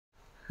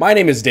My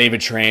name is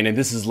David Tran, and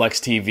this is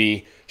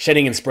LuxTV,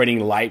 shedding and spreading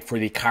light for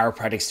the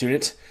chiropractic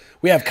student.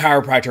 We have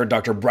chiropractor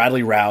Dr.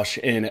 Bradley Rauch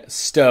in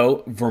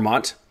Stowe,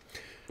 Vermont.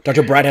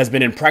 Dr. Brad has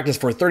been in practice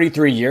for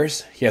 33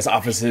 years. He has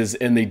offices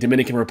in the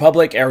Dominican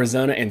Republic,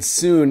 Arizona, and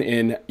soon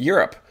in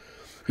Europe.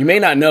 You may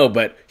not know,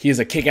 but he is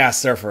a kick-ass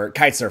surfer,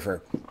 kite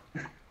surfer.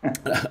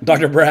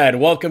 Dr. Brad,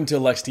 welcome to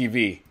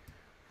LuxTV.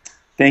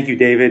 Thank you,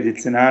 David.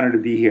 It's an honor to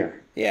be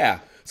here. Yeah.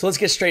 So let's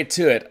get straight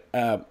to it.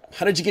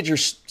 How did you get your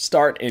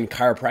start in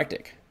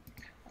chiropractic?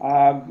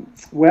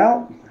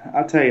 Well,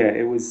 I'll tell you,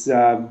 it was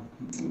a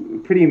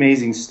pretty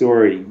amazing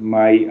story.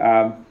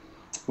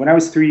 When I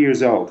was 3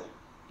 years old,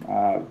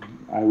 I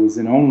was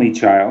an only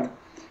child,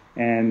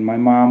 and my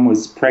mom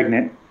was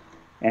pregnant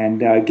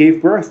and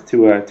gave birth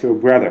to a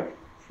brother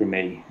for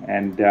me.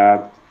 And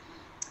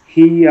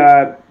he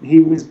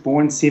was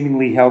born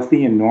seemingly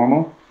healthy and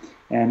normal.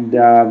 And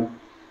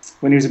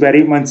when he was about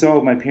 8 months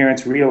old, my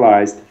parents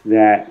realized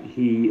that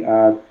he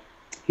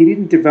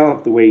didn't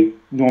develop the way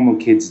normal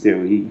kids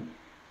do.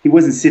 He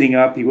wasn't sitting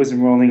up, he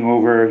wasn't rolling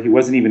over, he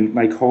wasn't even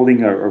like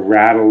holding a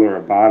rattle or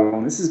a bottle.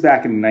 And this is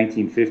back in the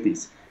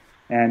 1950s.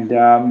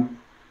 And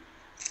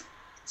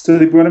so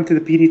they brought him to the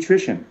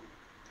pediatrician,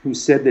 who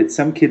said that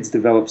some kids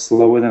develop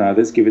slower than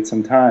others, give it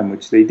some time,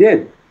 which they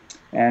did,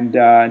 and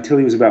until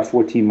he was about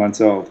 14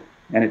 months old.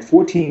 And at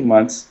 14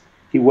 months,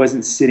 he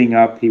wasn't sitting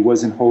up, he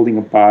wasn't holding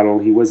a bottle,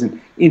 he wasn't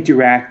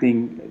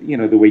interacting,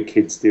 the way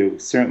kids do,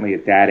 certainly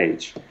at that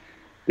age.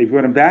 They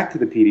brought him back to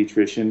the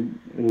pediatrician,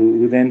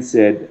 who then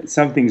said,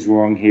 something's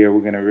wrong here,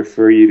 we're going to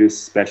refer you to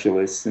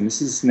specialists. And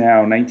this is now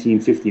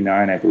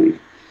 1959, I believe.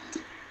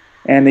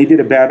 And they did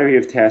a battery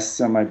of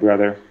tests on my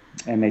brother,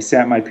 and they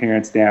sat my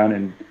parents down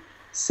and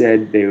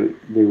said they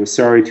were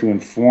sorry to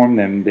inform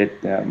them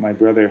that my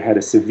brother had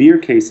a severe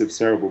case of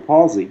cerebral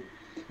palsy.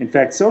 In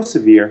fact, so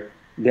severe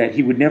that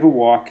he would never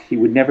walk, he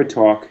would never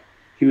talk,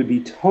 he would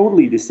be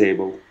totally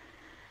disabled,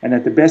 and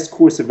that the best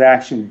course of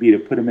action would be to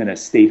put him in a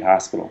state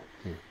hospital.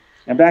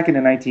 And back in the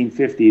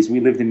 1950s,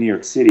 we lived in New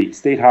York City.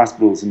 State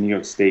hospitals in New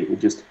York State were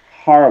just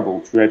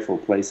horrible, dreadful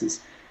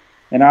places.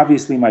 And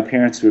obviously my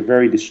parents were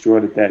very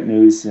distraught at that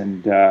news,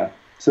 and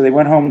so they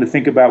went home to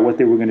think about what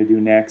they were going to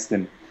do next.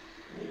 And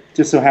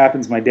just so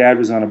happens my dad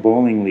was on a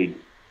bowling league,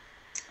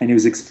 and he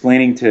was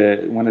explaining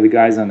to one of the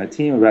guys on the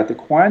team about the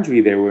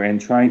quandary they were in,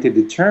 trying to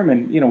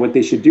determine, what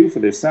they should do for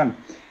their son.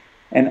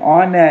 And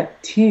on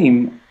that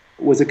team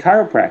was a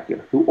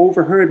chiropractor who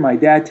overheard my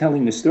dad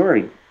telling the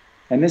story.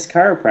 And this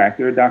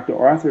chiropractor, Dr.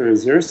 Arthur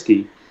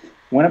Ozersky,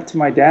 went up to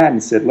my dad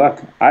and said,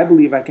 look, I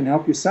believe I can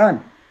help your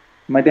son.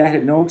 My dad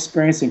had no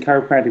experience in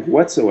chiropractic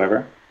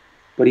whatsoever,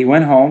 but he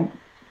went home,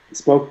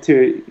 spoke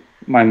to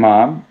my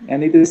mom,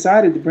 and they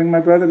decided to bring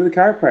my brother to the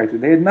chiropractor.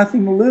 They had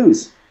nothing to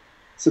lose.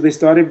 So they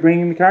started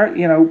bringing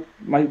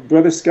my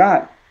brother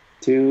Scott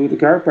to the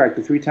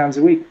chiropractor 3 times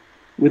a week.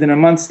 Within a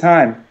month's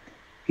time,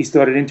 he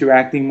started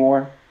interacting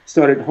more,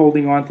 started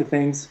holding on to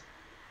things.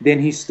 Then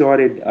he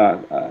started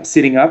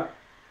sitting up.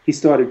 He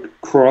started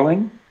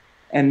crawling,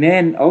 and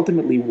then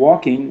ultimately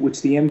walking,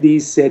 which the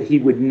MDs said he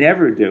would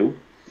never do.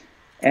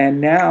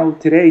 And now,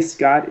 today,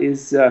 Scott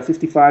is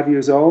 55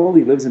 years old.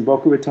 He lives in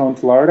Boca Raton,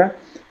 Florida.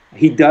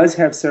 He does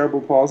have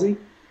cerebral palsy,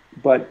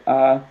 but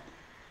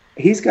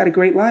he's got a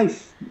great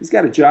life. He's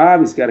got a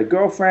job. A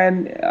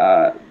girlfriend.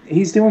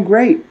 He's doing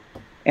great.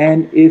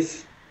 And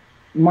if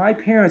my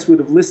parents would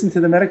have listened to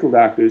the medical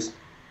doctors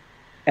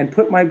and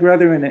put my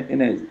brother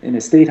in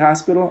a state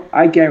hospital,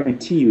 I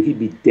guarantee you he'd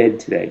be dead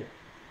today.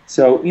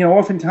 So,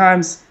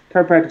 oftentimes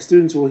chiropractic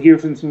students will hear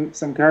from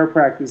some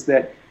chiropractors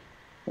that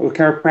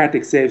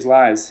chiropractic saves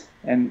lives.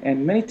 And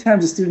many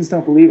times the students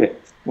don't believe it.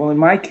 Well, in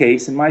my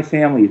case, in my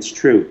family, it's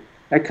true.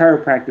 That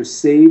chiropractor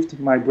saved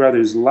my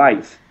brother's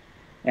life.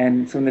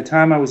 And from the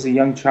time I was a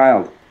young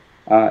child,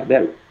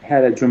 that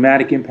had a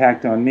dramatic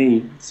impact on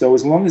me. So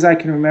as long as I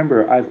can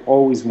remember, I've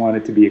always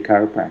wanted to be a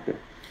chiropractor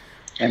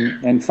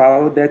and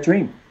followed that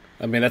dream.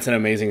 I mean, that's an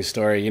amazing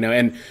story,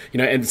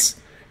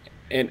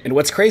 And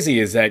what's crazy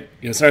is that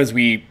sometimes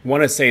we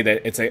want to say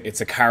that it's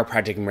a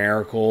chiropractic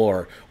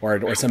miracle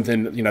or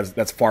something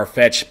that's far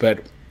fetched,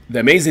 but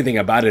the amazing thing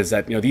about it is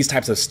that these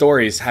types of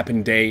stories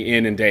happen day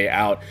in and day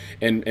out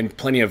in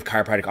plenty of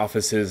chiropractic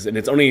offices, and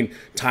it's only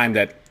time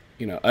that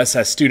us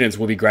as students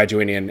will be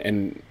graduating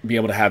and be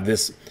able to have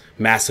this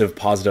massive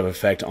positive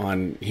effect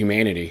on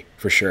humanity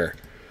for sure.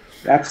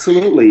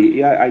 Absolutely,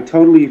 yeah, I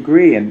totally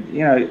agree. And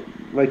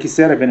like you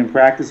said, I've been in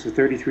practice for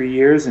 33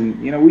 years, and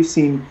we've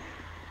seen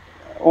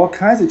all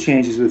kinds of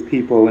changes with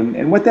people.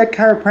 And what that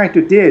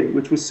chiropractor did,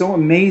 which was so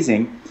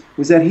amazing,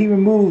 was that he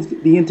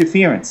removed the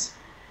interference.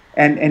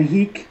 And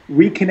he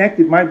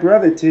reconnected my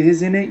brother to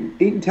his innate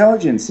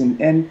intelligence.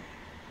 And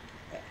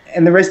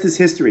the rest is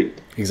history.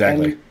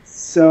 Exactly. And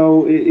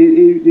so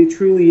it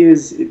truly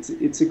is.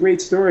 It's a great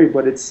story,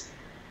 but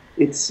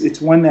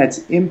it's one that's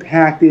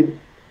impacted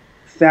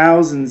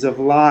thousands of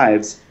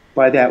lives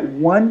by that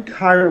one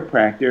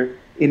chiropractor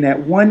in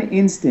that one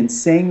instance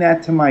saying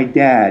that to my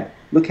dad.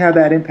 Look how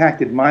that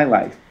impacted my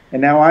life.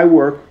 And now I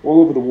work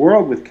all over the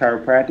world with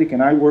chiropractic,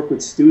 and I work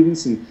with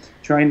students and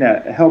trying to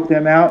help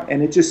them out,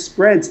 and it just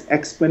spreads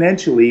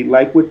exponentially,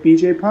 like what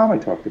BJ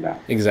Palmer talked about.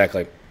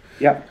 Exactly.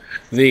 Yeah.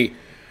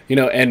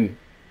 And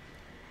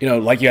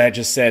like you had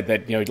just said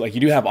that, like you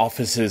do have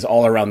offices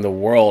all around the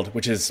world,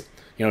 which is,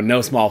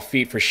 no small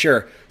feat for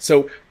sure.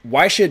 So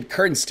why should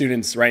current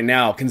students right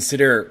now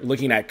consider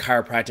looking at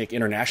chiropractic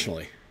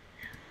internationally?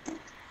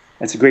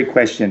 That's a great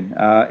question,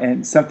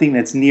 and something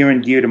that's near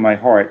and dear to my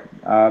heart.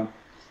 For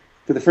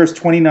the first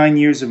 29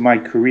 years of my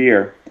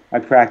career, I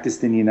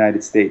practiced in the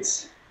United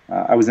States.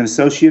 I was an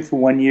associate for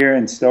 1 year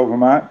in Stowe,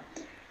 Vermont.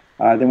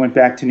 Then went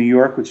back to New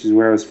York, which is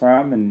where I was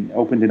from, and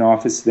opened an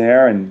office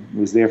there and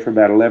was there for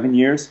about 11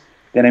 years.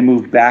 Then I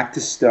moved back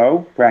to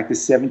Stowe,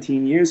 practiced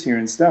 17 years here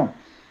in Stowe.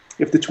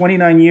 After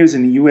 29 years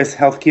in the U.S.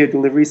 healthcare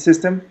delivery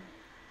system,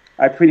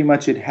 I pretty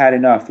much had had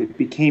enough. It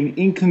became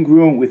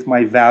incongruent with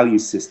my value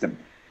system.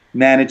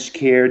 Managed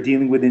care,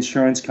 dealing with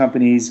insurance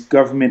companies,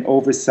 government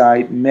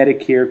oversight,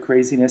 Medicare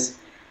craziness.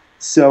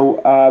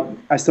 So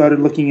I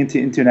started looking into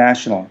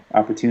international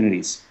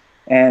opportunities.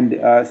 And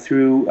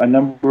through a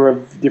number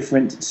of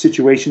different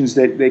situations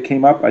that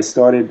came up, I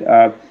started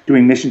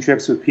doing mission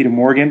trips with Peter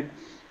Morgan.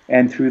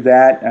 And through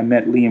that, I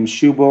met Liam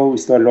Schubel. We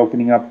started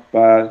opening up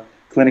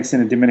clinics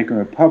in the Dominican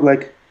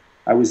Republic.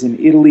 I was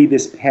in Italy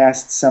this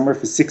past summer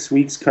for 6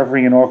 weeks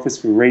covering an office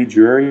for Ray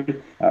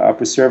Drury,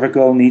 upper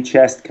cervical, knee,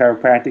 chest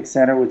chiropractic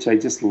center, which I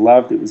just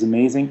loved. It was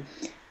amazing.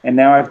 And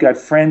now I've got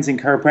friends in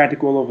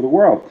chiropractic all over the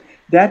world.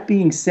 That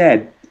being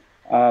said,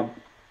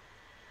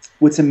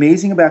 what's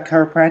amazing about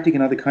chiropractic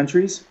in other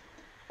countries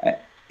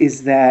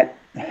is that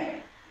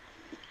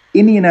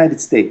in the United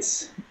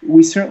States,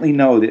 we certainly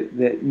know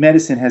that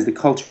medicine has the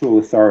cultural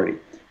authority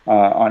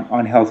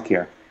on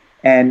healthcare.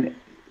 And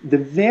the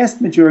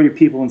vast majority of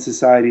people in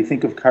society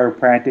think of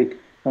chiropractic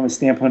from a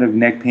standpoint of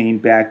neck pain,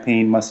 back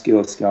pain,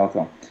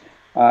 musculoskeletal.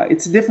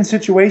 It's a different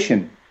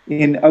situation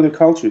in other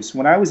cultures.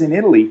 When I was in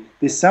Italy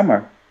this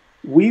summer,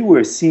 we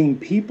were seeing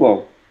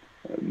people,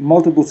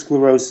 multiple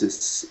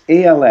sclerosis,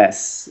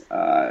 ALS,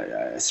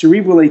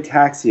 cerebral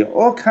ataxia,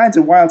 all kinds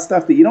of wild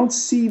stuff that you don't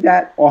see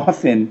that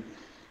often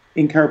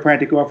in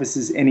chiropractic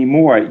offices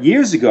anymore.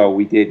 Years ago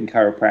we did in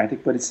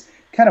chiropractic, but it's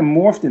kind of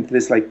morphed into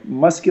this like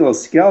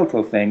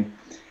musculoskeletal thing.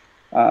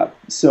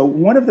 So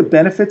one of the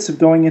benefits of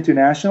going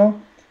international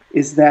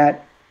is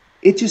that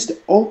it just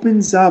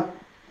opens up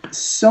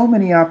so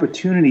many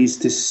opportunities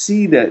to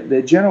see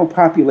the general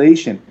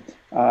population,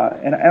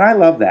 and I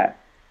love that.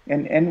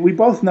 And we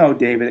both know,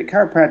 David, that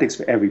chiropractic's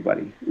for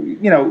everybody.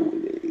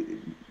 It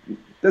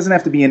doesn't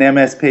have to be an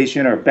MS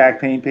patient or a back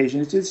pain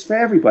patient. It's just for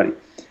everybody.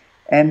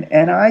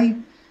 And I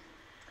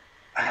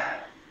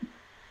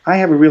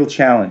have a real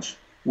challenge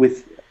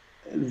with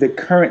the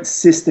current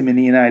system in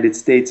the United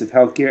States of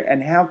healthcare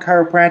and how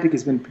chiropractic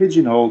has been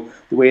pigeonholed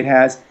the way it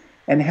has,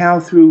 and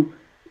how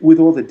with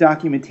all the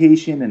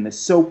documentation and the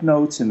SOAP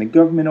notes and the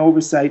government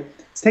oversight,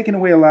 it's taken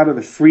away a lot of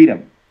the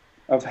freedom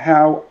of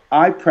how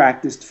I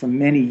practiced for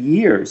many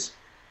years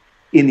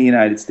in the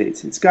United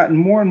States. It's gotten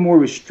more and more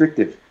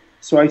restrictive.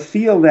 So I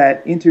feel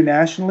that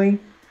internationally,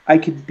 I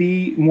could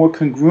be more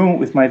congruent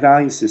with my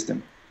value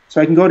system. So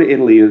I can go to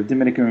Italy or the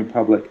Dominican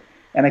Republic,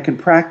 and I can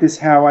practice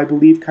how I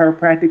believe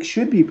chiropractic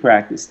should be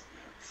practiced,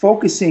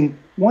 focusing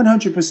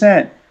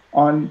 100%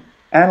 on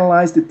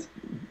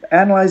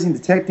analyzing,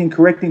 detecting,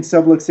 correcting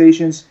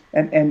subluxations,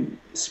 and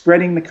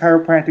spreading the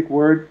chiropractic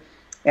word.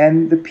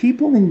 And the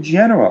people in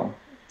general,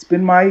 it's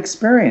been my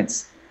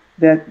experience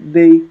that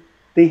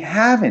they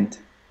haven't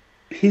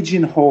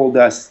pigeonholed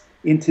us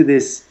into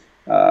this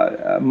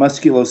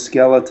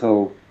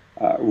musculoskeletal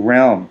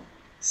realm.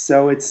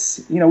 So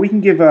it's, we can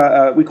give,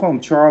 we call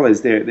them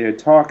charlas, their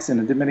talks in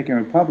the Dominican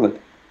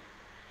Republic.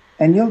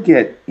 And you'll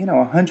get,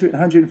 100,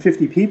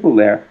 150 people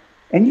there,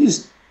 and you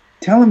just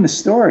tell them the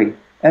story.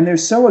 And they're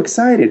so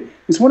excited.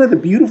 Because one of the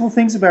beautiful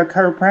things about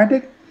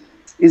chiropractic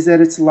is that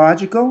it's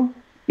logical,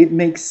 it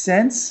makes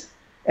sense,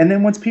 and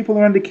then once people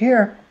are under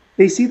care,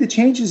 they see the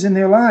changes in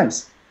their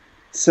lives.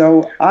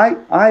 So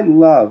I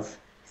love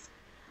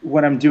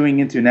what I'm doing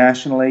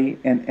internationally,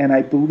 and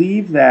I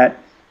believe that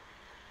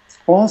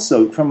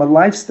also, from a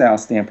lifestyle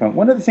standpoint,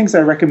 one of the things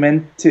I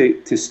recommend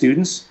to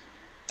students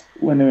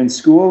when they're in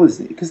school is,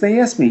 because they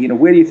ask me,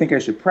 where do you think I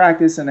should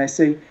practice? And I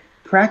say,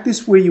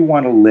 practice where you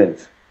want to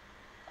live.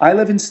 I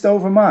live in Stowe,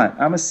 Vermont.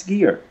 I'm a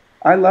skier.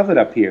 I love it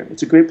up here.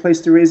 It's a great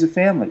place to raise a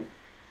family.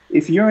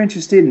 If you're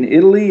interested in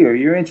Italy, or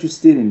you're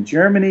interested in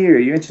Germany, or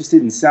you're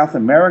interested in South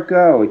America,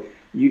 or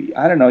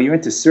you're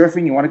into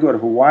surfing, you want to go to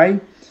Hawaii,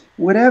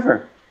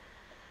 whatever.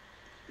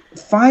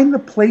 Find the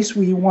place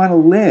where you want to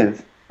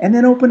live, and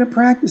then open a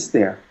practice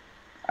there.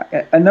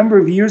 A number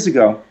of years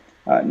ago,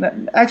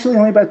 actually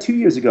only about 2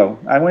 years ago,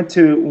 I went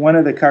to one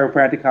of the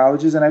chiropractic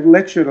colleges, and I've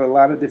lectured at a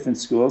lot of different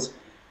schools,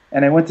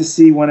 and I went to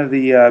see one of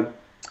the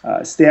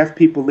staff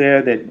people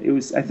there. That it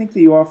was, I think,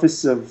 the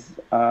office of,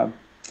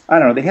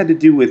 they had to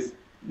do with,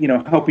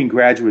 helping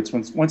graduates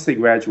once they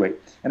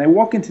graduate. And I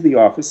walk into the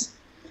office,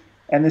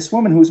 and this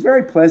woman who was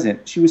very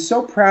pleasant, she was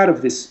so proud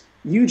of this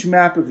huge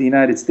map of the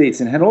United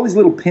States and had all these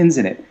little pins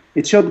in it.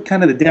 It showed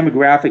kind of the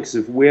demographics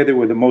of where there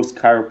were the most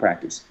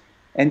chiropractors.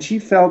 And she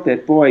felt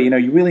that, boy,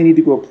 you really need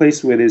to go a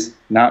place where there's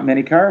not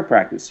many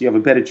chiropractors. You have a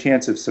better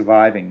chance of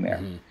surviving there.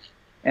 Mm-hmm.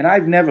 And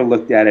I've never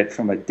looked at it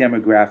from a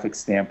demographic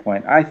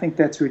standpoint. I think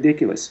that's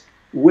ridiculous.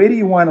 Where do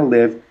you want to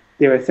live?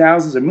 There are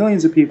thousands or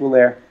millions of people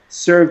there.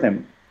 Serve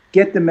them.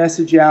 Get the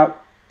message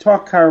out.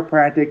 Talk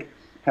chiropractic.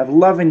 Have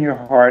love in your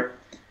heart.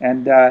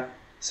 And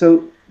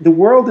so the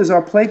world is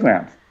our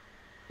playground.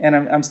 And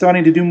I'm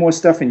starting to do more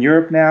stuff in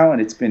Europe now, and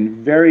it's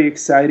been very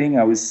exciting.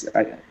 I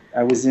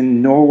was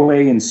in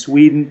Norway and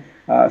Sweden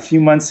a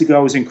few months ago.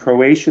 I was in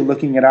Croatia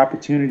looking at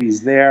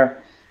opportunities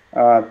there.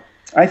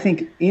 I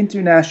think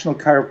international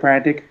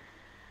chiropractic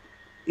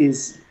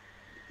is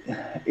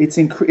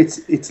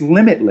it's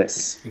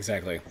limitless.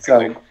 Exactly.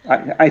 So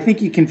I think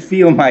you can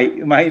feel my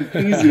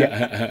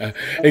enthusiasm.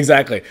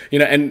 Exactly.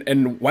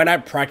 And why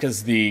not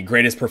practice the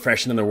greatest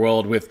profession in the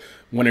world with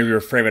one of your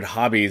favorite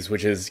hobbies,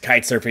 which is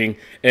kite surfing,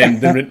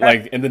 and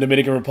in the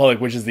Dominican Republic,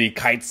 which is the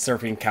kite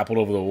surfing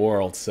capital of the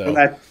world. So well,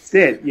 that's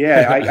it.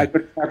 Yeah, I go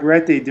to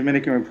Cabarete,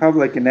 Dominican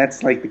Republic, and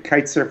that's like the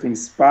kite surfing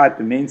spot,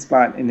 the main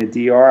spot in the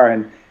DR,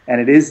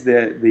 and it is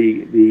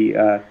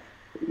the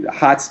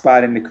hot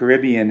spot in the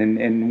Caribbean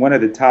and one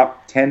of the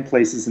top 10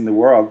 places in the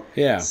world.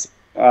 Yeah.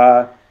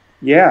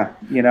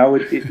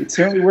 It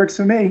certainly works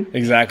for me.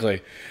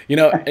 Exactly.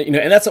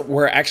 And that's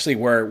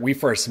where we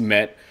first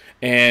met.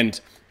 And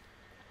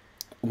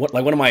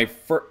one of my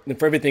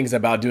favorite things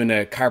about doing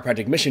a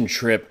chiropractic mission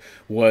trip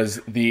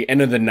was the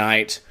end of the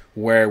night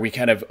where we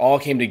kind of all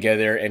came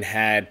together and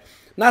had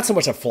not so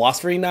much a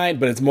philosophy night,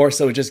 but it's more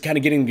so just kind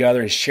of getting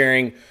together and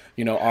sharing,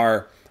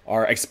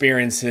 our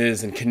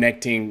experiences and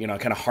connecting,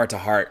 kind of heart to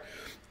heart.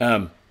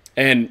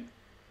 And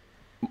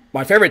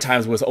my favorite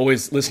times was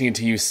always listening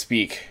to you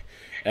speak.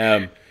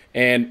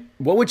 And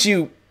what would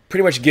you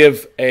pretty much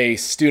give a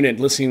student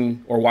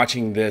listening or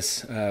watching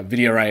this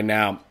video right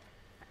now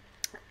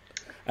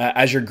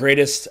as your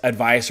greatest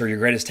advice or your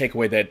greatest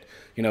takeaway that,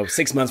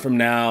 6 months from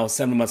now,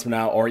 7 months from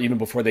now, or even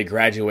before they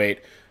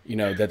graduate,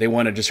 that they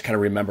want to just kind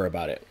of remember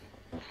about it?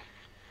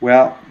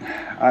 Well,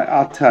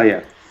 I'll tell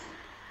you.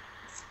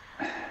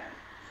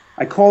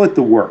 I call it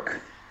the work.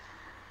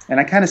 And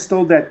I kind of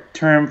stole that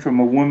term from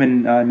a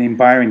woman named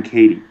Byron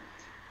Katie.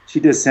 She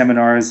does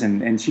seminars,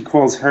 and she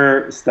calls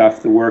her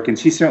stuff the work, and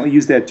she certainly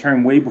used that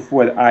term way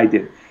before I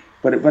did.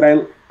 But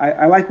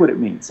I like what it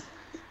means.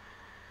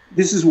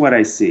 This is what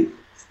I see.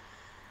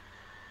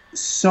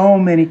 So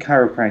many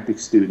chiropractic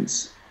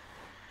students,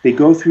 they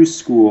go through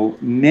school,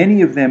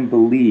 many of them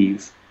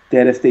believe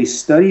that if they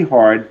study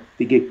hard,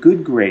 they get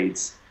good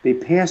grades, they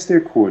pass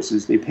their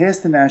courses, they pass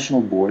the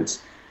national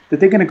boards, that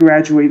they're going to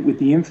graduate with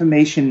the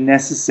information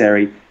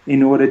necessary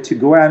in order to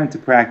go out into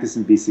practice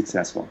and be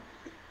successful.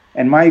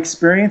 And my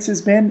experience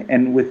has been,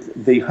 and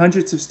with the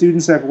hundreds of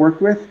students I've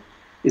worked with,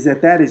 is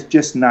that is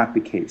just not the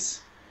case.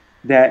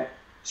 That,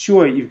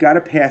 sure, you've got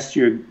to pass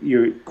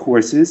your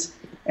courses,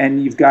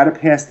 and you've got to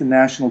pass the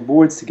national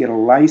boards to get a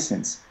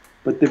license.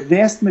 But the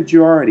vast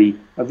majority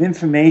of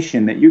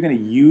information that you're going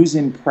to use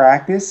in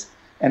practice,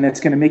 and that's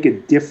going to make a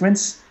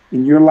difference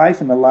in your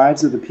life and the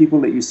lives of the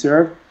people that you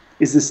serve,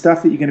 is the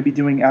stuff that you're going to be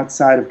doing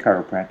outside of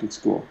chiropractic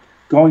school.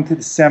 Going to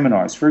the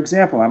seminars. For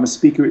example, I'm a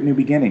speaker at New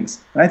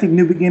Beginnings, and I think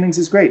New Beginnings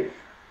is great.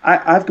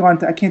 I've gone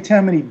to, I can't tell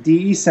how many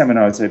DE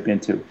seminars I've been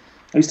to.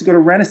 I used to go to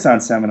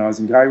Renaissance seminars,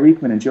 and Guy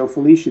Reekman and Joe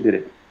Felicia did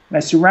it. And I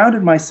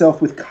surrounded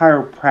myself with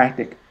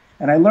chiropractic,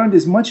 and I learned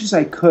as much as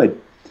I could.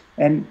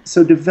 And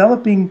so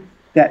developing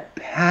that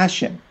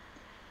passion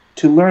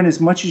to learn as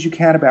much as you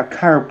can about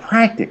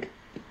chiropractic,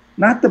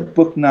 not the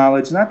book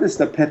knowledge, not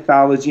the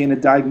pathology and the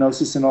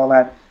diagnosis and all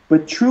that,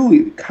 but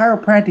truly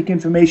chiropractic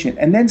information,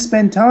 and then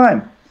spend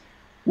time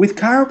with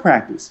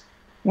chiropractors.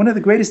 One of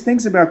the greatest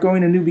things about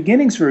going to New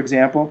Beginnings, for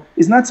example,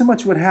 is not so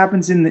much what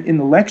happens in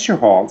the lecture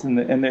halls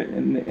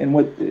and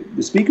what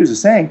the speakers are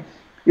saying.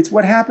 It's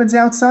what happens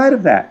outside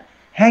of that,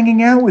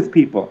 hanging out with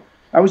people.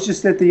 I was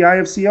just at the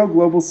IFCL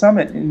Global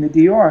Summit in the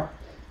DR,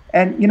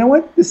 and you know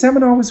what? The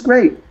seminar was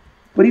great.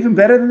 But even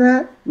better than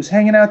that was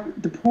hanging out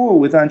at the pool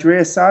with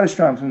Andreas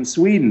Soderstrom from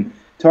Sweden,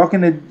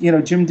 talking to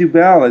Jim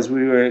Dubell as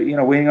we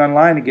were waiting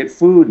online to get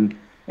food,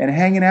 and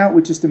hanging out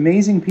with just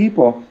amazing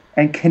people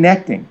and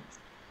connecting.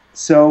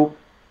 So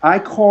I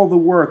call the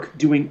work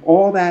doing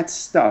all that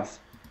stuff.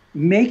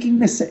 Making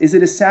this, is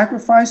it a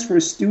sacrifice for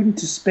a student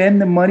to spend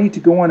the money to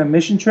go on a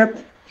mission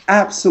trip?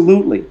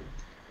 Absolutely.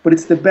 But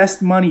it's the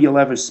best money you'll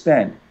ever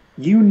spend.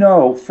 You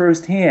know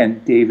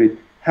firsthand, David,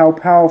 how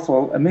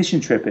powerful a mission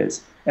trip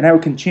is and how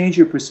it can change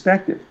your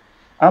perspective.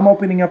 I'm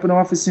opening up an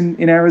office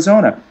in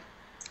Arizona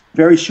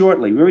very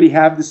shortly. We already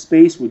have the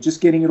space. We're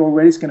just getting it all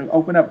ready. It's going to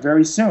open up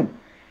very soon.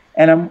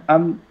 And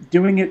I'm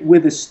doing it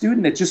with a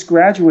student that just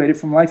graduated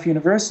from Life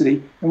University,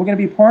 and we're going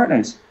to be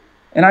partners.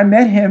 And I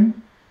met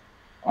him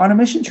on a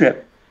mission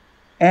trip,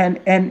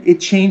 and it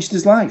changed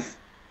his life.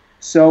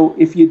 So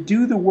if you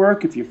do the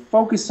work, if you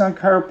focus on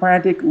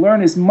chiropractic,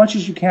 learn as much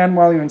as you can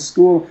while you're in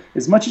school,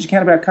 as much as you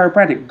can about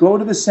chiropractic, go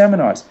to the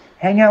seminars,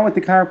 hang out with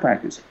the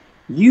chiropractors.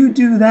 You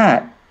do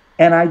that,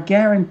 and I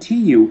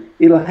guarantee you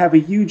it'll have a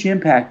huge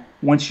impact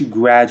once you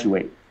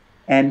graduate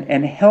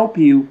and help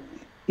you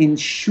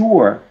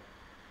ensure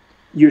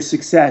your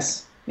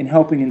success in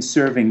helping and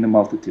serving the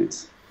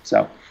multitudes.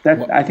 So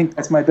I think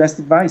that's my best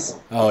advice.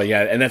 Oh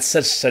yeah, and that's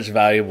such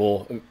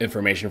valuable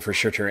information for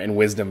sure, and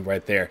wisdom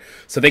right there.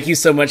 So thank you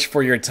so much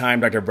for your time,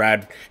 Dr.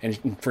 Brad,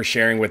 and for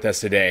sharing with us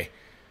today.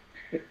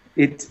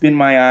 It's been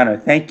my honor.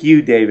 Thank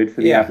you, David,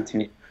 for the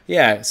opportunity.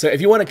 Yeah, so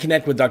if you want to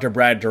connect with Dr.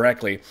 Brad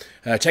directly,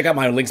 check out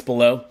my links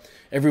below.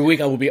 Every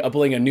week I will be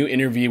uploading a new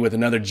interview with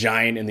another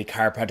giant in the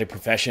chiropractic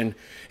profession.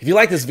 If you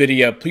like this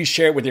video, please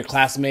share it with your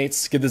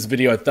classmates, give this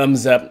video a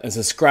thumbs up, and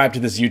subscribe to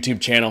this YouTube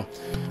channel.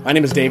 My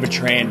name is David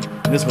Tran,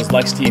 and this was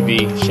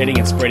LuxTV, shedding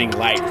and spreading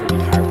light for the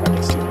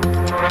chiropractic students.